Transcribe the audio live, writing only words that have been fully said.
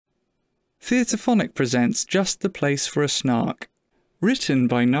Theatrephonic presents Just the Place for a Snark. Written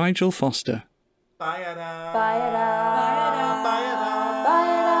by Nigel Foster.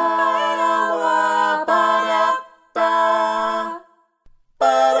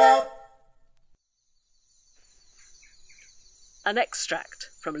 An extract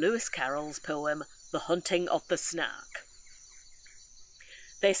from Lewis Carroll's poem The Hunting of the Snark.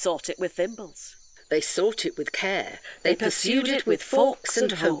 They sought it with thimbles. They sought it with care. They pursued it with forks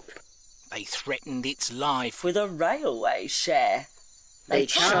and hope. They threatened its life with a railway share. They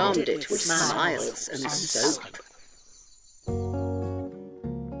charmed it with smiles and soap.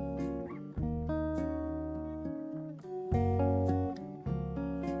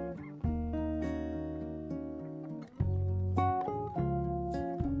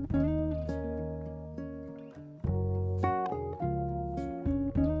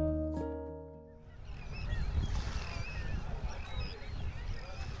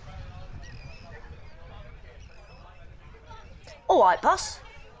 All right, boss.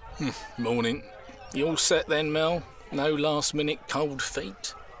 Morning. You all set then, Mel? No last-minute cold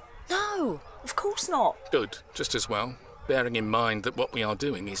feet? No, of course not. Good, just as well. Bearing in mind that what we are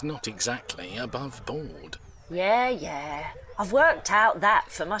doing is not exactly above board. Yeah. I've worked out that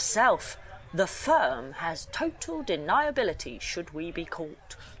for myself. The firm has total deniability should we be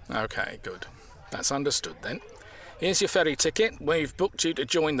caught. OK, good. That's understood then. Here's your ferry ticket. We've booked you to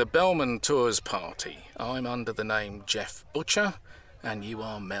join the Bellman Tours party. I'm under the name Jeff Butcher, and you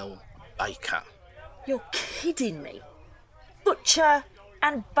are Mel Baker. You're kidding me. Butcher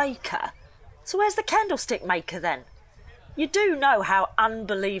and Baker. So where's the candlestick maker then? You do know how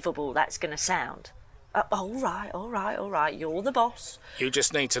unbelievable that's going to sound. All right. You're the boss. You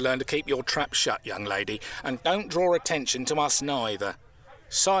just need to learn to keep your trap shut, young lady, and don't draw attention to us neither.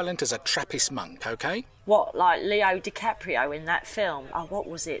 Silent as a Trappist monk, OK? What, like Leo DiCaprio in that film? Oh, what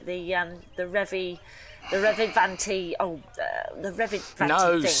was it? The Revivanti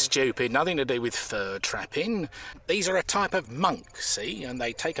No, thing. stupid. Nothing to do with fur trapping. These are a type of monk, see? And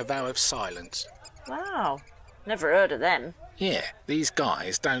they take a vow of silence. Wow. Never heard of them. Yeah, these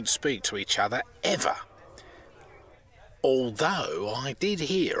guys don't speak to each other ever. Although I did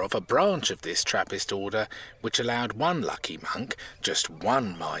hear of a branch of this Trappist order which allowed one lucky monk, just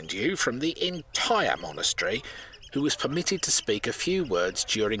one mind you, from the entire monastery, who was permitted to speak a few words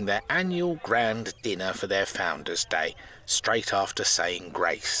during their annual grand dinner for their Founders' Day, straight after saying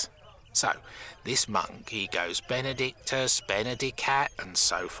grace. So, this monk, he goes Benedictus, Benedicat, and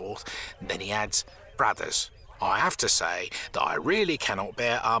so forth, and then he adds, brothers, I have to say that I really cannot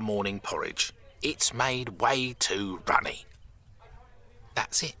bear our morning porridge. It's made way too runny.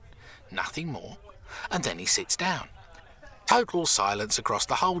 That's it. Nothing more. And then he sits down. Total silence across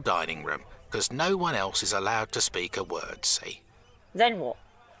the whole dining room, because no one else is allowed to speak a word, see? Then what?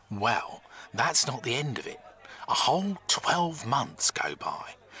 Well, that's not the end of it. A whole 12 months go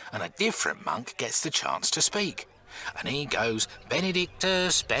by, and a different monk gets the chance to speak. And he goes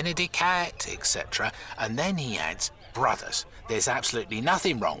Benedictus, Benedicat, etc. And then he adds, brothers, there's absolutely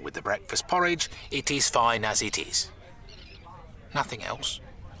nothing wrong with the breakfast porridge. It is fine as it is. Nothing else.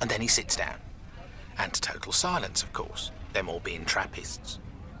 And then he sits down. And total silence, of course, them all being Trappists.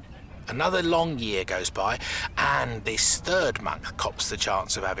 Another long year goes by, and this third monk cops the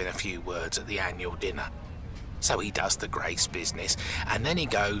chance of having a few words at the annual dinner. So he does the grace business, and then he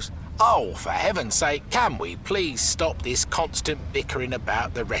goes, oh, for heaven's sake, can we please stop this constant bickering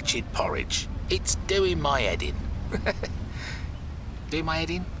about the wretched porridge? It's doing my head in. Doing my head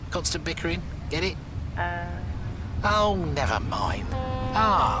in? Constant bickering? Get it? Oh, never mind.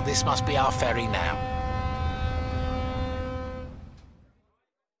 Ah, this must be our ferry now.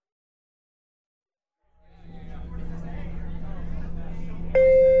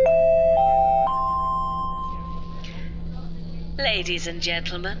 Ladies and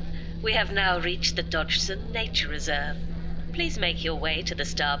gentlemen, we have now reached the Dodgson Nature Reserve. Please make your way to the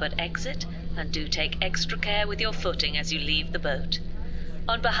starboard exit and do take extra care with your footing as you leave the boat.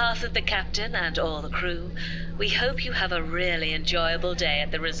 On behalf of the captain and all the crew, we hope you have a really enjoyable day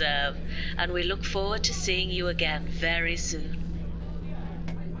at the reserve, and we look forward to seeing you again very soon.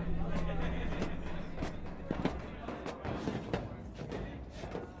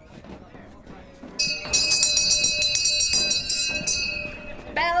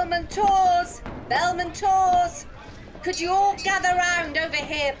 Bellman Tours! Bellman Tours! Could you all gather round over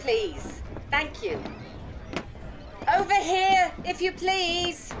here, please? Thank you. Over here, if you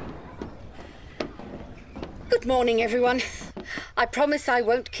please. Good morning, everyone. I promise I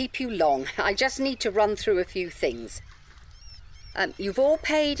won't keep you long. I just need to run through a few things. You've all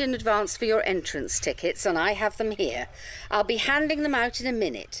paid in advance for your entrance tickets, and I have them here. I'll be handing them out in a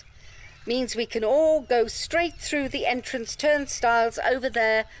minute. Means we can all go straight through the entrance turnstiles over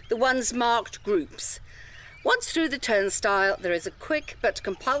there, the ones marked groups. Once through the turnstile, there is a quick but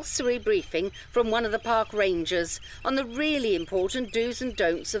compulsory briefing from one of the park rangers on the really important do's and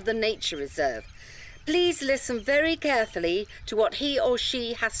don'ts of the nature reserve. Please listen very carefully to what he or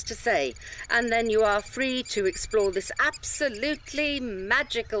she has to say, and then you are free to explore this absolutely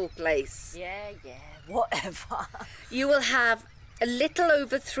magical place. Yeah, whatever. You will have a little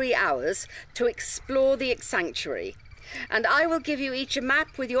over 3 hours to explore the sanctuary, and I will give you each a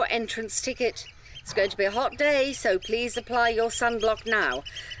map with your entrance ticket. It's going to be a hot day, so please apply your sunblock now,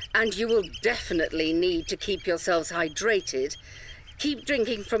 and you will definitely need to keep yourselves hydrated. Keep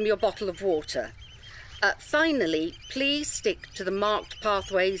drinking from your bottle of water. Finally, please stick to the marked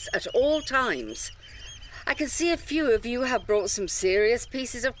pathways at all times. I can see a few of you have brought some serious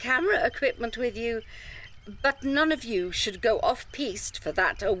pieces of camera equipment with you, but none of you should go off-piste for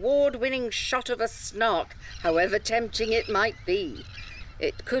that award-winning shot of a snark, however tempting it might be.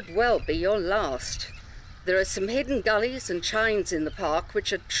 It could well be your last. There are some hidden gullies and chines in the park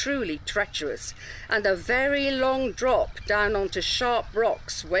which are truly treacherous, and a very long drop down onto sharp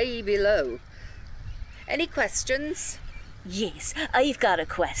rocks way below. Any questions? Yes, I've got a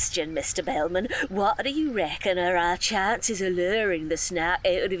question, Mr. Bellman. What do you reckon are our chances of luring the Snark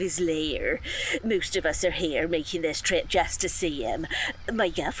out of his lair? Most of us are here making this trip just to see him. My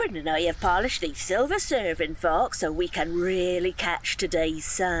girlfriend and I have polished these silver serving forks so we can really catch today's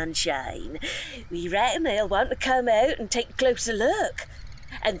sunshine. We reckon they'll want to come out and take a closer look.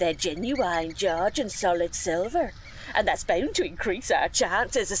 And they're genuine George and solid silver. And that's bound to increase our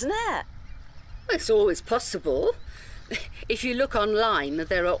chances, isn't it? It's always possible. If you look online,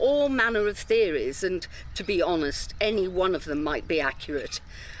 there are all manner of theories, and to be honest, any one of them might be accurate.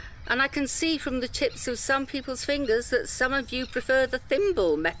 And I can see from the tips of some people's fingers that some of you prefer the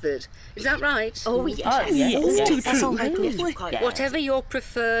thimble method. Is that right? Oh, yes. That's all right. Whatever your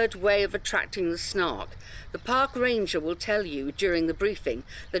preferred way of attracting the Snark, the park ranger will tell you during the briefing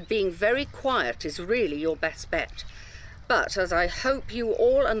that being very quiet is really your best bet. But, as I hope you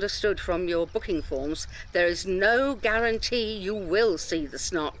all understood from your booking forms, there is no guarantee you will see the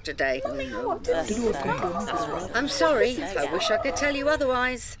Snark today. I'm sorry, I wish I could tell you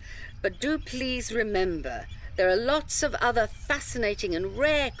otherwise. But do please remember, there are lots of other fascinating and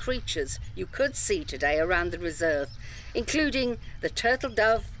rare creatures you could see today around the reserve, including the turtle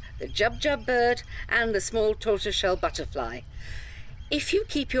dove, the jub-jub bird, and the small tortoiseshell butterfly. If you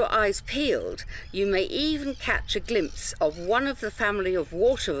keep your eyes peeled, you may even catch a glimpse of one of the family of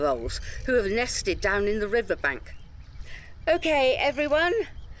water voles who have nested down in the riverbank. Okay, everyone,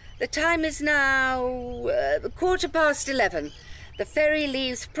 the time is now 11:15. The ferry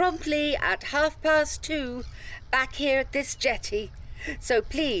leaves promptly at 2:30 back here at this jetty. So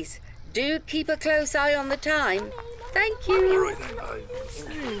please, do keep a close eye on the time. Thank you.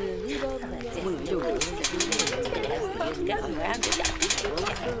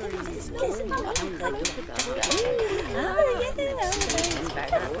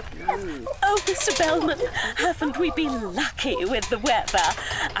 Oh, Mr. Bellman, haven't we been lucky with the weather?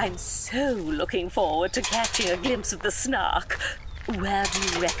 I'm so looking forward to catching a glimpse of the Snark. Where do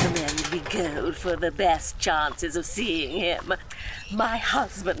you recommend we go for the best chances of seeing him? My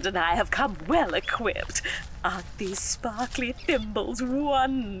husband and I have come well equipped. Aren't these sparkly thimbles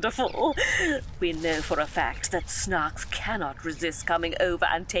wonderful? We know for a fact that Snarks cannot resist coming over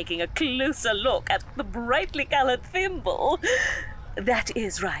and taking a closer look at the brightly coloured thimble. That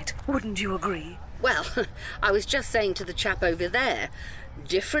is right, wouldn't you agree? Well, I was just saying to the chap over there,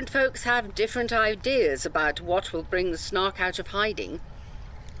 different folks have different ideas about what will bring the Snark out of hiding.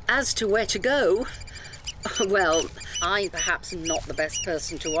 As to where to go, well, I'm perhaps not the best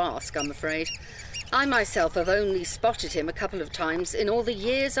person to ask, I'm afraid. I myself have only spotted him a couple of times in all the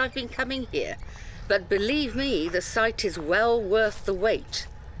years I've been coming here. But believe me, the sight is well worth the wait.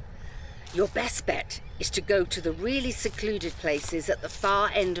 Your best bet is to go to the really secluded places at the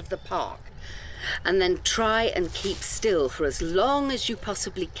far end of the park, and then try and keep still for as long as you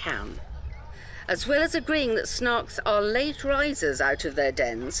possibly can. As well as agreeing that Snarks are late risers out of their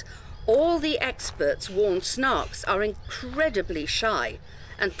dens, all the experts warn Snarks are incredibly shy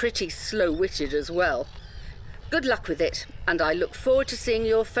and pretty slow-witted as well. Good luck with it, and I look forward to seeing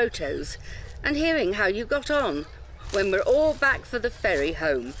your photos and hearing how you got on when we're all back for the ferry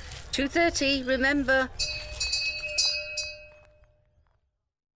home. 2:30, remember.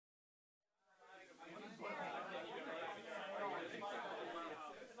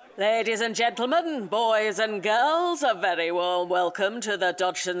 Ladies and gentlemen, boys and girls, a very warm welcome to the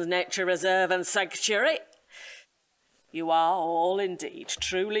Dodgson's Nature Reserve and Sanctuary. You are all indeed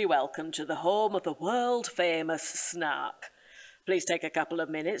truly welcome to the home of the world-famous Snark. Please take a couple of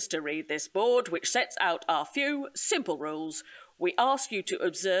minutes to read this board, which sets out our few simple rules we ask you to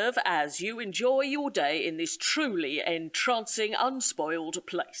observe as you enjoy your day in this truly entrancing, unspoiled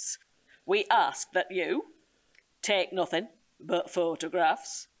place. We ask that you take nothing but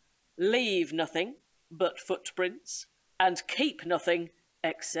photographs, leave nothing but footprints, and keep nothing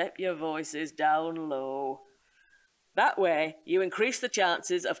except your voices down low. That way, you increase the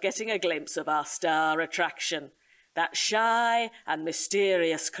chances of getting a glimpse of our star attraction, that shy and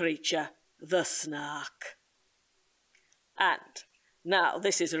mysterious creature, the Snark. And now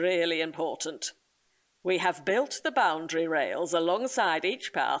this is really important. We have built the boundary rails alongside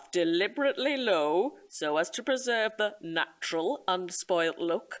each path deliberately low so as to preserve the natural, unspoilt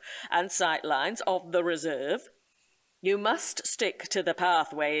look and sightlines of the reserve. You must stick to the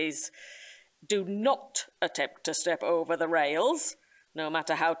pathways. Do not attempt to step over the rails. No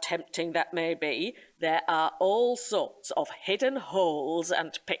matter how tempting that may be, there are all sorts of hidden holes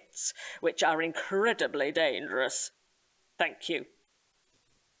and pits which are incredibly dangerous. Thank you.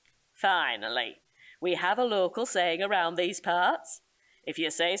 Finally, we have a local saying around these parts. If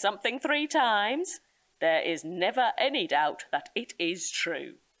you say something 3 times, there is never any doubt that it is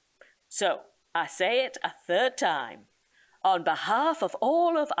true. So, I say it a 3rd time. On behalf of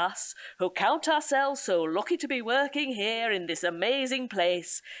all of us who count ourselves so lucky to be working here in this amazing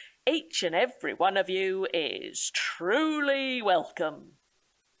place, each and every one of you is truly welcome.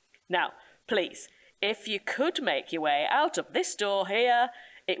 Now, please, if you could make your way out of this door here,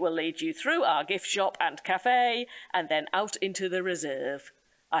 it will lead you through our gift shop and cafe and then out into the reserve.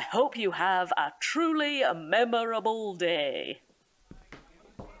 I hope you have a truly memorable day.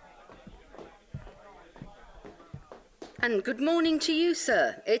 And good morning to you,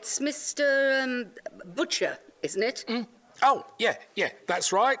 sir. It's Mr. Butcher, isn't it? Oh, yeah,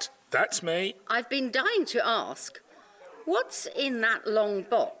 that's right. That's me. I've been dying to ask, what's in that long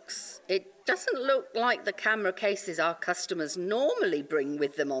box? It doesn't look like the camera cases our customers normally bring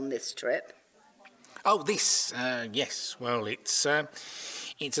with them on this trip. Oh, this, yes. Well, it's a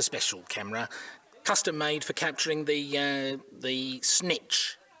special camera, custom made for capturing the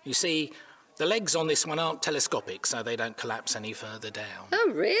snitch. You see, the legs on this one aren't telescopic, so they don't collapse any further down.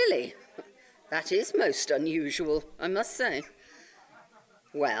 Oh, really? That is most unusual, I must say.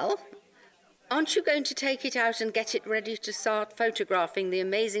 Well, aren't you going to take it out and get it ready to start photographing the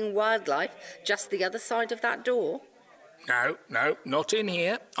amazing wildlife just the other side of that door? No, not in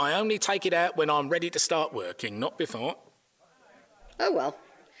here. I only take it out when I'm ready to start working, not before. Oh, well,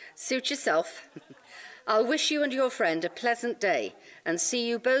 suit yourself. I'll wish you and your friend a pleasant day and see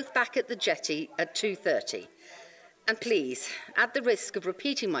you both back at the jetty at 2:30. And please, at the risk of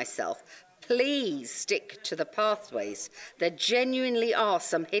repeating myself, please stick to the pathways. There genuinely are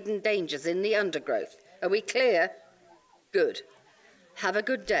some hidden dangers in the undergrowth. Are we clear? Good. Have a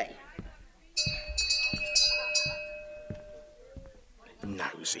good day.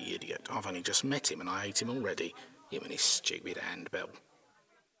 Nosy idiot. I've only just met him and I hate him already. Him and his stupid handbell.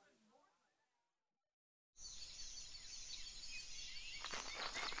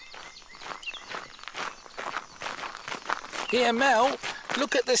 Here, Mel,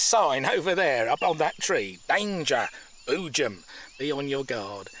 look at the sign over there, up on that tree. Danger, boojum, be on your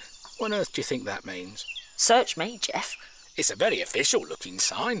guard. What on earth do you think that means? Search me, Jeff. It's a very official-looking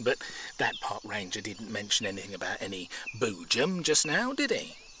sign, but that park ranger didn't mention anything about any boojum just now, did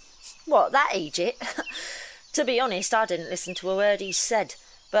he? What, that Egypt? To be honest, I didn't listen to a word he said.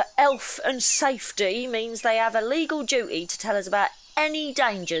 But health and safety means they have a legal duty to tell us about any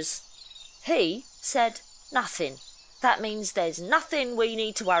dangers. He said nothing. That means there's nothing we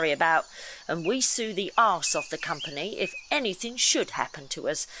need to worry about, and we sue the arse off the company if anything should happen to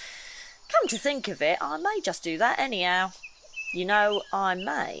us. Come to think of it, I may just do that anyhow. You know, I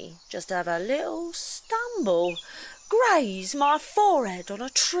may just have a little stumble, graze my forehead on a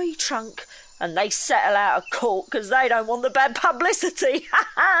tree trunk, and they settle out of court because they don't want the bad publicity.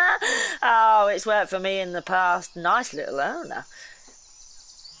 Oh, it's worked for me in the past. Nice little earner.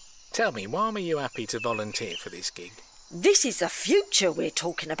 Tell me, why were you happy to volunteer for this gig? This is the future we're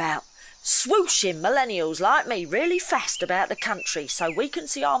talking about. Swooshing millennials like me really fast about the country so we can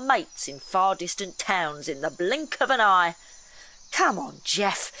see our mates in far distant towns in the blink of an eye. Come on,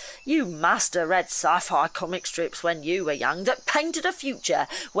 Jeff, you must have read sci-fi comic strips when you were young that painted a future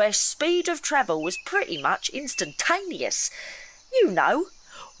where speed of travel was pretty much instantaneous. You know,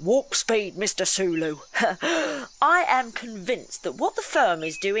 warp speed, Mr. Sulu. I am convinced that what the firm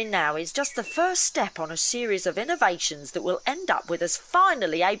is doing now is just the first step on a series of innovations that will end up with us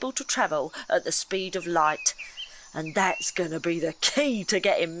finally able to travel at the speed of light. And that's going to be the key to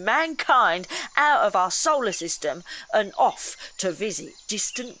getting mankind out of our solar system and off to visit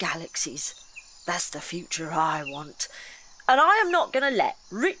distant galaxies. That's the future I want. And I am not going to let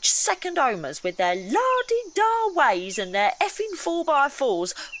rich second-homers with their la-di-da ways and their effing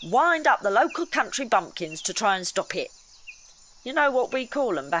 4x4s wind up the local country bumpkins to try and stop it. You know what we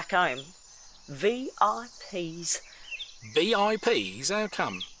call them back home? VIPs. VIPs? How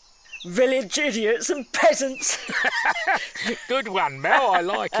come? Village idiots and peasants. Good one, Mel. I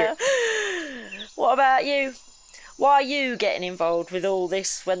like it. What about you? Why are you getting involved with all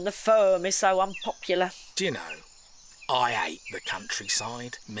this when the firm is so unpopular? Do you know, I hate the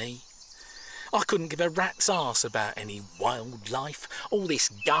countryside, me. I couldn't give a rat's arse about any wildlife. All this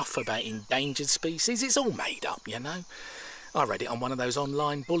guff about endangered species, it's all made up, you know. I read it on one of those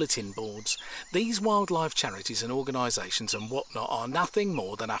online bulletin boards. These wildlife charities and organisations and whatnot are nothing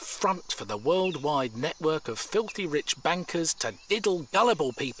more than a front for the worldwide network of filthy rich bankers to diddle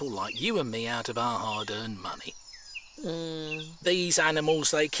gullible people like you and me out of our hard-earned money. These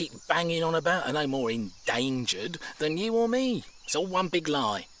animals they keep banging on about are no more endangered than you or me. It's all one big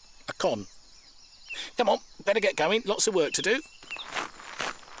lie. A con. Come on, better get going. Lots of work to do.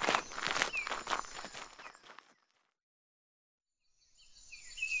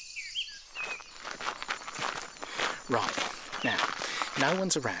 Right, now, no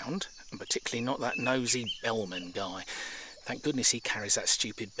one's around, and particularly not that nosy Bellman guy. Thank goodness he carries that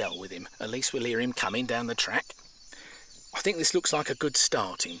stupid bell with him. At least we'll hear him coming down the track. I think this looks like a good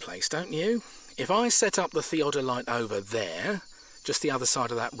starting place, don't you? If I set up the theodolite over there, just the other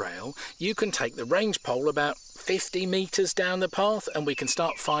side of that rail, you can take the range pole about 50 metres down the path and we can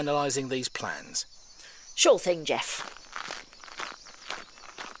start finalising these plans. Sure thing, Jeff.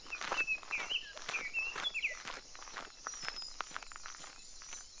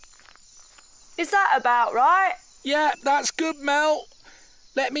 Is that about right? Yeah, that's good, Mel.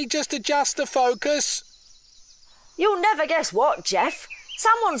 Let me just adjust the focus. You'll never guess what, Jeff.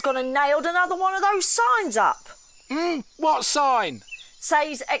 Someone's gone and nailed another one of those signs up. What sign?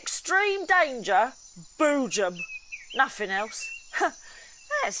 Says extreme danger, Boojum. Nothing else.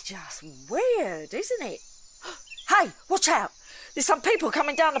 That's just weird, isn't it? Hey, watch out. There's some people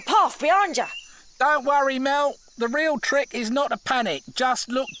coming down the path behind you. Don't worry, Mel. The real trick is not to panic. Just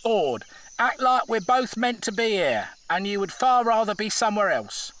look bored. Act like we're both meant to be here, and you would far rather be somewhere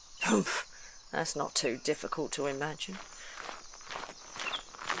else. That's not too difficult to imagine.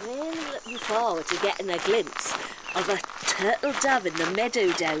 Really looking forward to getting a glimpse of a turtle dove in the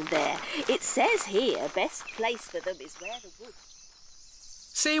meadow down there. It says here, best place for them is where the woods...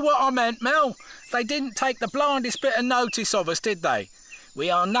 See what I meant, Mel? They didn't take the blindest bit of notice of us, did they? We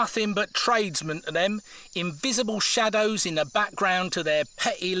are nothing but tradesmen to them, invisible shadows in the background to their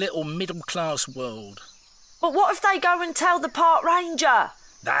petty little middle-class world. But what if they go and tell the park ranger?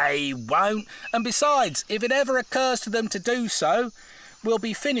 They won't. And besides, if it ever occurs to them to do so, we'll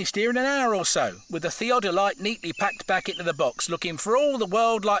be finished here in an hour or so, with the theodolite neatly packed back into the box, looking for all the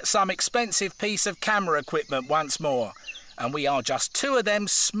world like some expensive piece of camera equipment once more. And we are just two of them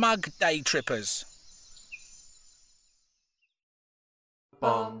smug day trippers.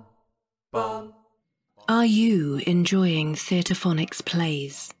 Bum, bum. Are you enjoying Theatrephonic's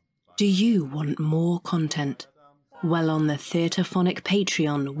plays? Do you want more content? Well, on the Theatrephonic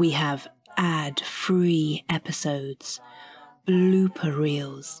Patreon, we have ad-free episodes, blooper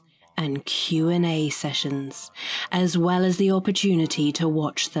reels, and Q&A sessions, as well as the opportunity to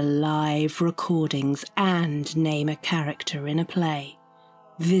watch the live recordings and name a character in a play.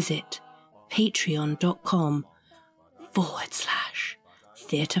 Visit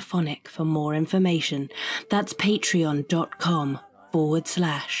patreon.com/Theatrephonic for more information. That's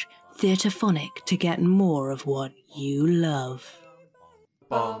patreon.com/Theatrephonic to get more of what you love.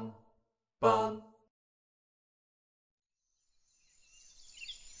 Bum, bum.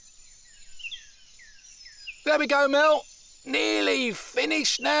 There we go, Mel. Nearly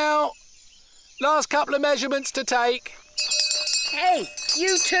finished now. Last couple of measurements to take. Hey,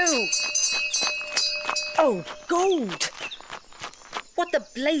 you two! Oh, gold! What the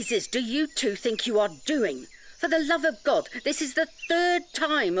blazes do you two think you are doing? For the love of God, this is the third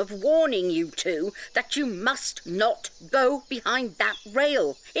time of warning you two that you must not go behind that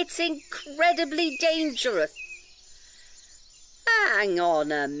rail. It's incredibly dangerous. Hang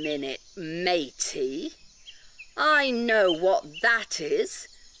on a minute, matey. I know what that is.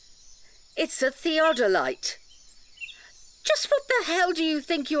 It's a theodolite. Just what the hell do you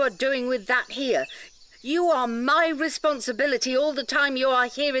think you are doing with that here? You are my responsibility all the time you are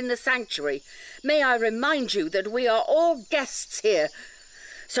here in the sanctuary. May I remind you that we are all guests here.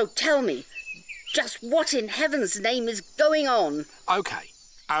 So tell me, Just what in heaven's name is going on? OK.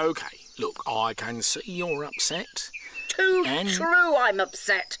 Look, I can see you're upset. Too true I'm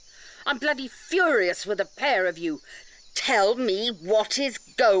upset. I'm bloody furious with the pair of you. Tell me what is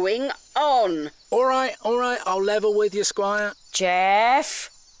going on. All right, I'll level with you, Squire. Jeff,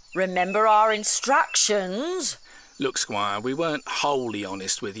 remember our instructions. Look, Squire, we weren't wholly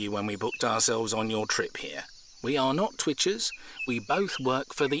honest with you when we booked ourselves on your trip here. We are not twitchers. We both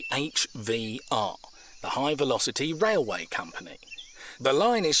work for the HVR, the High Velocity Railway Company. The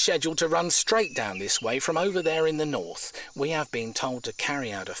line is scheduled to run straight down this way from over there in the north. We have been told to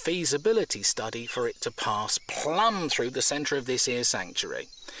carry out a feasibility study for it to pass plumb through the centre of this here sanctuary.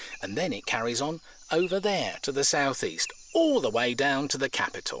 And then it carries on over there to the southeast, all the way down to the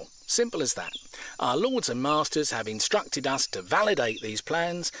capital. Simple as that. Our lords and masters have instructed us to validate these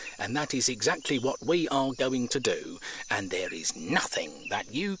plans, and that is exactly what we are going to do. And there is nothing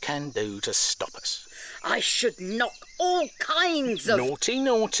that you can do to stop us. I should knock all kinds of...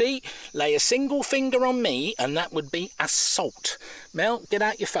 Naughty. Lay a single finger on me and that would be assault. Mel, get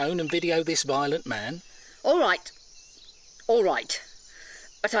out your phone and video this violent man. All right.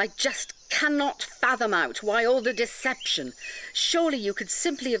 But I just cannot fathom out why all the deception. Surely you could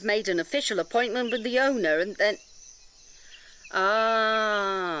simply have made an official appointment with the owner and then...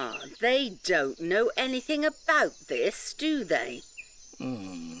 Ah, they don't know anything about this, do they?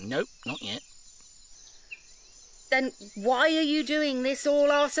 Nope, not yet. Then why are you doing this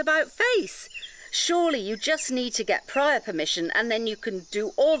all arse-about-face? Surely you just need to get prior permission and then you can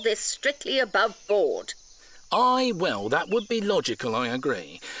do all this strictly above board. Well, that would be logical, I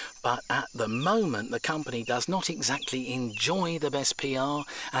agree. But at the moment, the company does not exactly enjoy the best PR,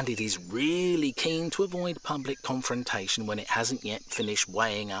 and it is really keen to avoid public confrontation when it hasn't yet finished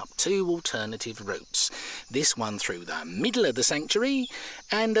weighing up two alternative routes. This one through the middle of the sanctuary,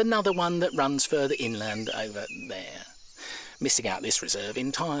 and another one that runs further inland over there. Missing out this reserve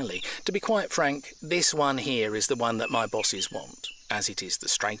entirely. To be quite frank, this one here is the one that my bosses want, as it is the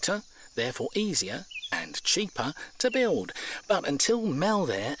straighter, therefore easier and cheaper to build. But until Mel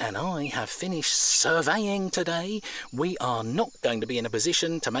there and I have finished surveying today, we are not going to be in a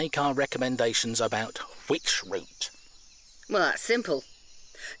position to make our recommendations about which route. Well, that's simple.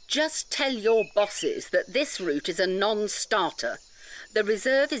 Just tell your bosses that this route is a non-starter. The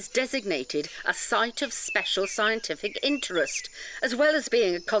reserve is designated a site of special scientific interest. As well as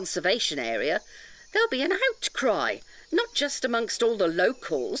being a conservation area, there'll be an outcry, not just amongst all the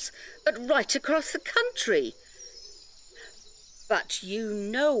locals, but right across the country. But you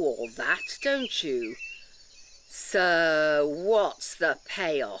know all that, don't you? So what's the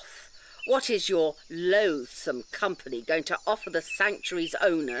payoff? What is your loathsome company going to offer the sanctuary's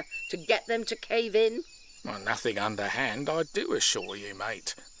owner to get them to cave in? Well, nothing underhand, I do assure you,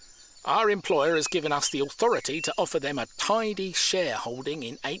 mate. Our employer has given us the authority to offer them a tidy shareholding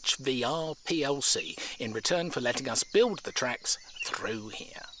in HVR PLC in return for letting us build the tracks through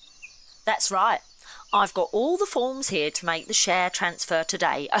here. That's right. I've got all the forms here to make the share transfer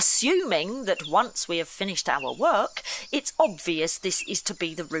today, assuming that once we have finished our work, it's obvious this is to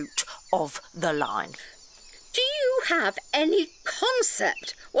be the route of the line. Do you have any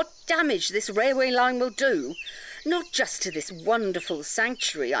concept what damage this railway line will do? Not just to this wonderful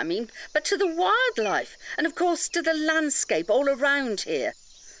sanctuary, I mean, but to the wildlife and, of course, to the landscape all around here.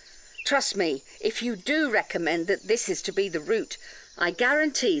 Trust me, if you do recommend that this is to be the route, I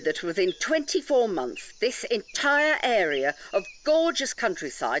guarantee that within 24 months, this entire area of gorgeous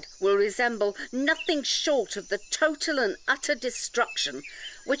countryside will resemble nothing short of the total and utter destruction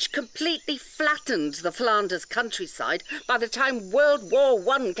which completely flattened the Flanders countryside by the time World War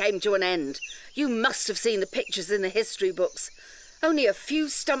I came to an end. You must have seen the pictures in the history books. Only a few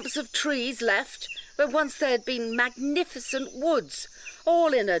stumps of trees left, where once there had been magnificent woods,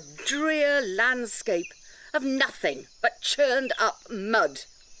 all in a drear landscape of nothing but churned up mud.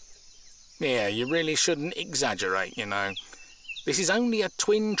 Yeah, you really shouldn't exaggerate, you know. This is only a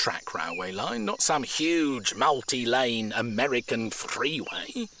twin-track railway line, not some huge multi-lane American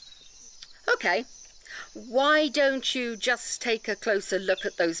freeway. OK. Why don't you just take a closer look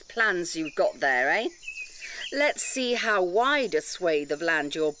at those plans you've got there, eh? Let's see how wide a swathe of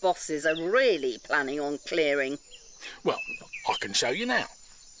land your bosses are really planning on clearing. Well, I can show you now.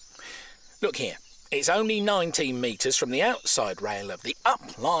 Look here. It's only 19 metres from the outside rail of the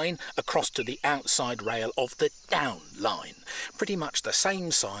up line across to the outside rail of the down line. Pretty much the same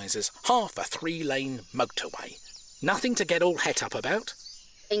size as half a 3-lane motorway. Nothing to get all het up about.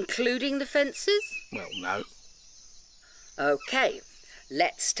 Including the fences? Well, no. OK,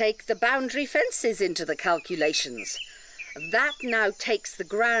 let's take the boundary fences into the calculations. That now takes the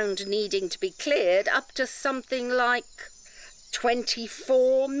ground needing to be cleared up to something like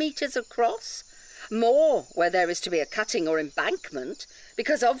 24 metres across. More where there is to be a cutting or embankment,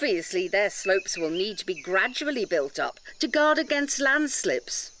 because obviously their slopes will need to be gradually built up to guard against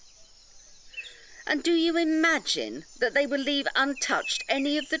landslips. And do you imagine that they will leave untouched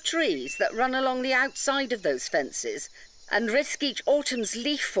any of the trees that run along the outside of those fences and risk each autumn's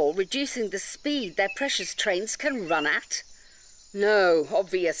leaf fall reducing the speed their precious trains can run at? No,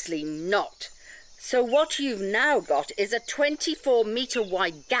 obviously not. So what you've now got is a 24-metre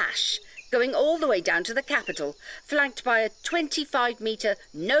wide gash going all the way down to the capital, flanked by a 25-metre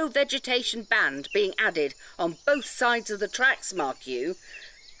no-vegetation band being added on both sides of the tracks, mark you.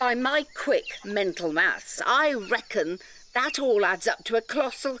 By my quick mental maths, I reckon that all adds up to a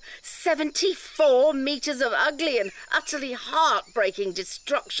colossal 74 metres of ugly and utterly heartbreaking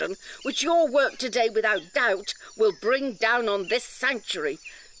destruction, which your work today, without doubt, will bring down on this sanctuary.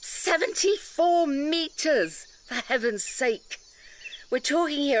 74 metres, for heaven's sake! We're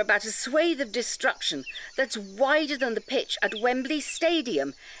talking here about a swathe of destruction that's wider than the pitch at Wembley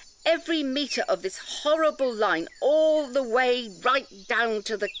Stadium. Every metre of this horrible line all the way right down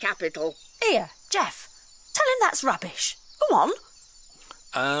to the capital. Here, Jeff, tell him that's rubbish. Go on.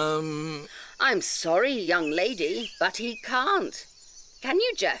 I'm sorry, young lady, but he can't. Can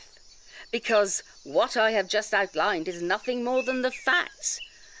you, Jeff? Because what I have just outlined is nothing more than the facts,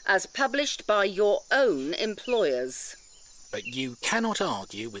 as published by your own employers. But you cannot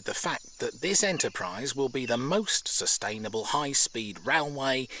argue with the fact that this enterprise will be the most sustainable high-speed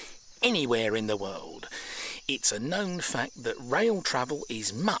railway anywhere in the world. It's a known fact that rail travel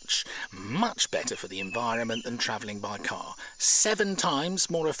is much, much better for the environment than travelling by car. 7 times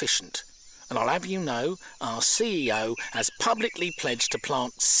more efficient. And I'll have you know, our CEO has publicly pledged to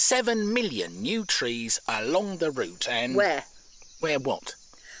plant 7 million new trees along the route and... Where? Where what?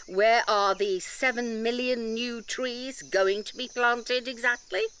 Where are the 7 million new trees going to be planted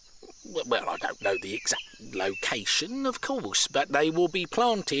exactly? Well, I don't know the exact location, of course, but they will be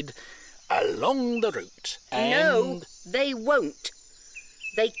planted along the route. And... No, they won't.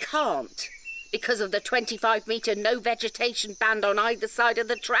 They can't, because of the 25-metre no-vegetation band on either side of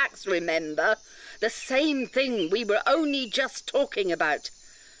the tracks, remember? The same thing we were only just talking about.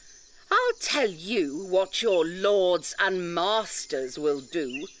 I'll tell you what your lords and masters will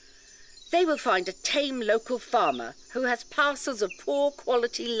do. They will find a tame local farmer who has parcels of poor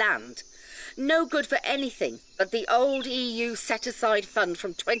quality land, no good for anything but the old EU set-aside fund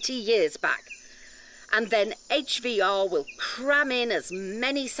from 20 years back. And then HVR will cram in as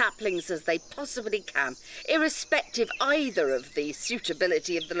many saplings as they possibly can, irrespective either of the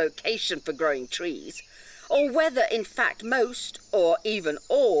suitability of the location for growing trees, or whether in fact most, or even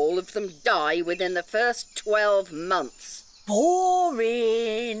all of them die within the first 12 months.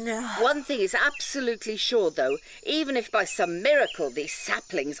 Boring. One thing is absolutely sure, though, even if by some miracle these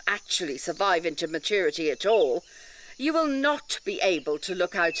saplings actually survive into maturity at all, you will not be able to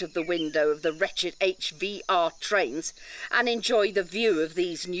look out of the window of the wretched HVR trains and enjoy the view of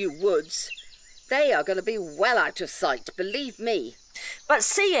these new woods. They are going to be well out of sight, believe me. But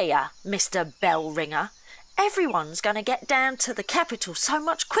see here, Mr. Bellringer, everyone's going to get down to the capital so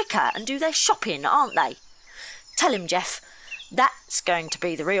much quicker and do their shopping, aren't they? Tell him, Jeff, that's going to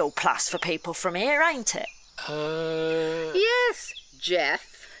be the real plus for people from here, ain't it? Yes,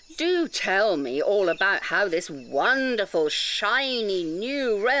 Jeff. Do tell me all about how this wonderful, shiny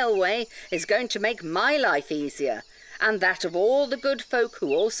new railway is going to make my life easier, and that of all the good folk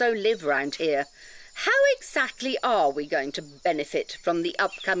who also live round here. How exactly are we going to benefit from the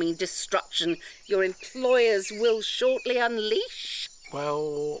upcoming destruction your employers will shortly unleash?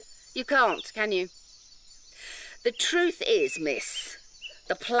 Well... You can't, can you? The truth is, miss,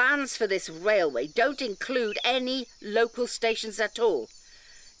 the plans for this railway don't include any local stations at all.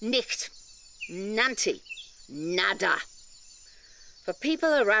 Nicht, nanti, nada. For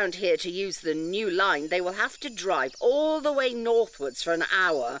people around here to use the new line, they will have to drive all the way northwards for an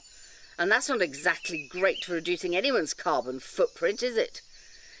hour. And that's not exactly great for reducing anyone's carbon footprint, is it?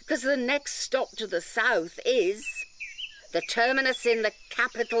 Because the next stop to the south is the terminus in the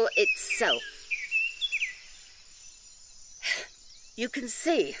capital itself. You can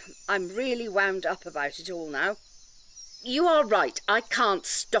see I'm really wound up about it all now. You are right, I can't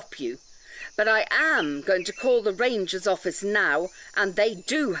stop you. But I am going to call the Ranger's office now, and they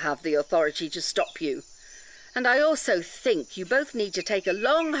do have the authority to stop you. And I also think you both need to take a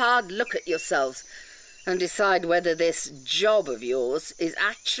long, hard look at yourselves and decide whether this job of yours is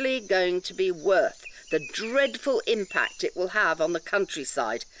actually going to be worth the dreadful impact it will have on the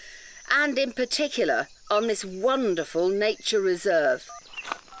countryside, and in particular on this wonderful nature reserve.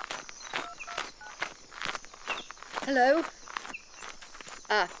 Hello?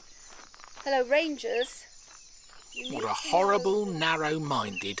 Hello, rangers. What a horrible,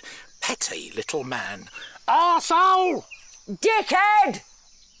 narrow-minded, petty little man. Arsehole! Dickhead!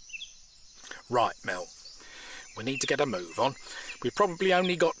 Right, Mel. We need to get a move on. We've probably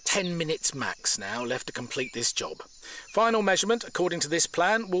only got 10 minutes max now left to complete this job. Final measurement, according to this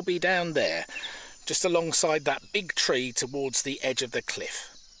plan, will be down there, just alongside that big tree towards the edge of the cliff.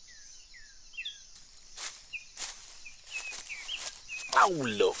 Oh,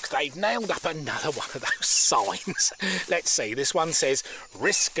 look, they've nailed up another one of those signs. Let's see, this one says,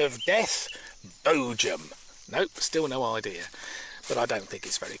 risk of death, Boojum. Nope, still no idea. But I don't think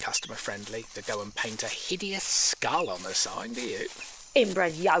it's very customer-friendly to go and paint a hideous skull on the sign, do you?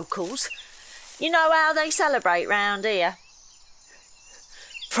 Inbred yokels. You know how they celebrate round here?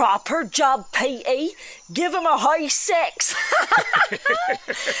 Proper job, Petey. Give 'em a high 6.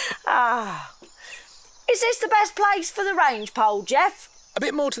 Is this the best place for the range pole, Jeff? A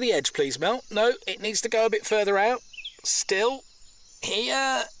bit more to the edge, please, Mel. No, it needs to go a bit further out. Still.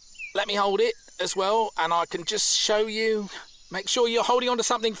 Here. Let me hold it as well, and I can just show you. Make sure you're holding onto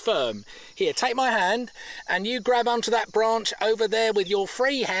something firm. Here, take my hand, and you grab onto that branch over there with your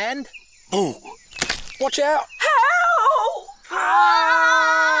free hand. Ooh. Watch out. Help!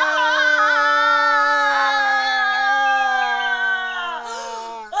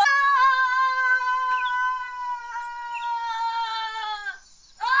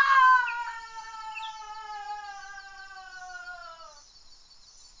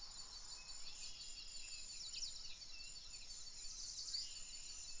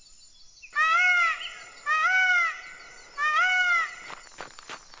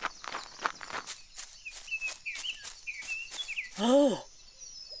 Oh,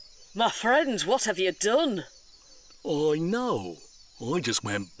 my friends, what have you done? I know. I just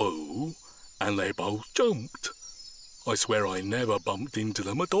went boo, and they both jumped. I swear I never bumped into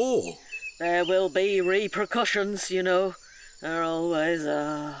them at all. There will be repercussions, you know. There always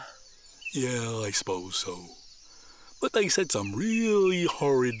are. Yeah, I suppose so. But they said some really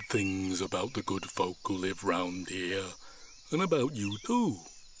horrid things about the good folk who live round here, and about you too.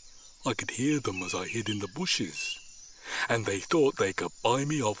 I could hear them as I hid in the bushes. And they thought they could buy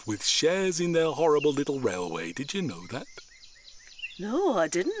me off with shares in their horrible little railway. Did you know that? No, I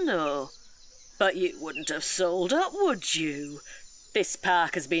didn't know. But you wouldn't have sold up, would you? This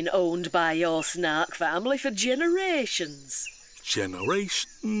park has been owned by your Snark family for generations.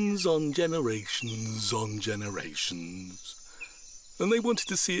 Generations on generations on generations. And they wanted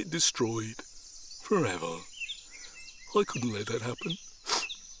to see it destroyed. Forever. I couldn't let that happen.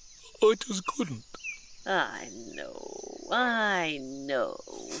 I just couldn't. I know. I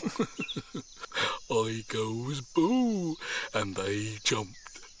goes boo, and they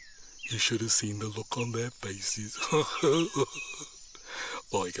jumped. You should have seen the look on their faces.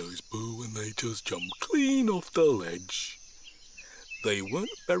 I goes boo, and they just jumped clean off the ledge. They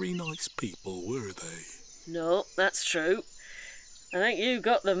weren't very nice people, were they? No, that's true. I think you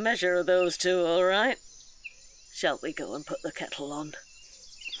got the measure of those two, all right. Shall we go and put the kettle on?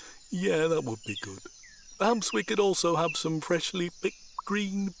 Yeah, that would be good. Perhaps we could also have some freshly picked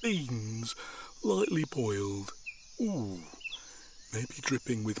green beans, lightly boiled. Ooh, maybe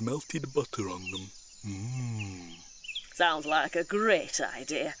dripping with melted butter on them. Sounds like a great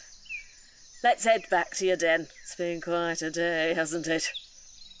idea. Let's head back to your den. It's been quite a day, hasn't it?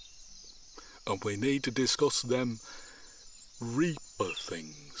 And we need to discuss them reaper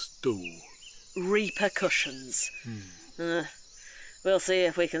things, too. Repercussions. We'll see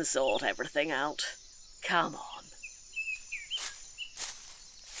if we can sort everything out. Come on.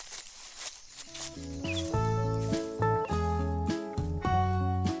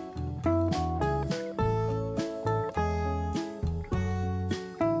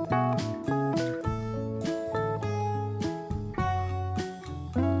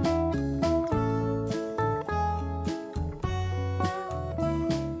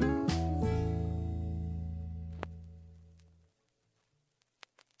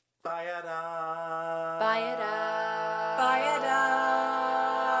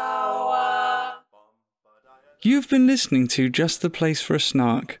 You've been listening to Just the Place for a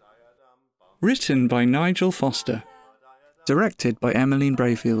Snark. Written by Nigel Foster. Directed by Emmeline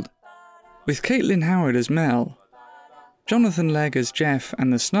Braefield. With Kaitlin Howard as Mel. Jonathan Legg as Jeff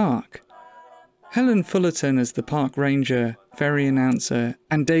and the Snark. Helen Fullerton as the Park Ranger, Ferry Announcer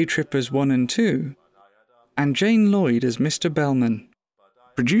and Daytrippers 1 and 2. And Jayne Lloyd as Mr. Bellman.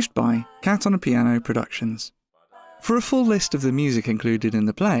 Produced by Cat on a Piano Productions. For a full list of the music included in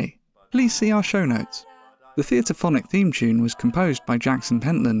the play, please see our show notes. The Theatrephonic theme tune was composed by Jackson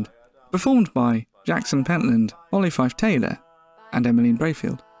Pentland, performed by Jackson Pentland, Mollie Fyfe-Taylor, and Emmeline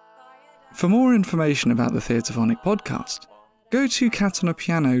Braefield. For more information about the Theatrephonic podcast, go to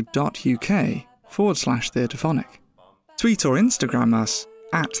catonapiano.uk/Theatrephonic. Tweet or Instagram us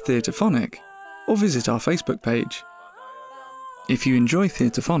 @Theatrephonic, or visit our Facebook page. If you enjoy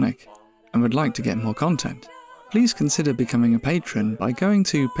Theatrephonic and would like to get more content, please consider becoming a patron by going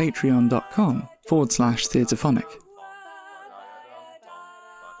to patreon.com/Theatrephonic.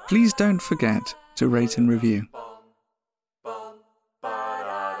 Please don't forget to rate and review.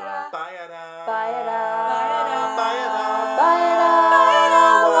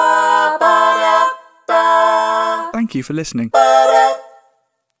 Thank you for listening.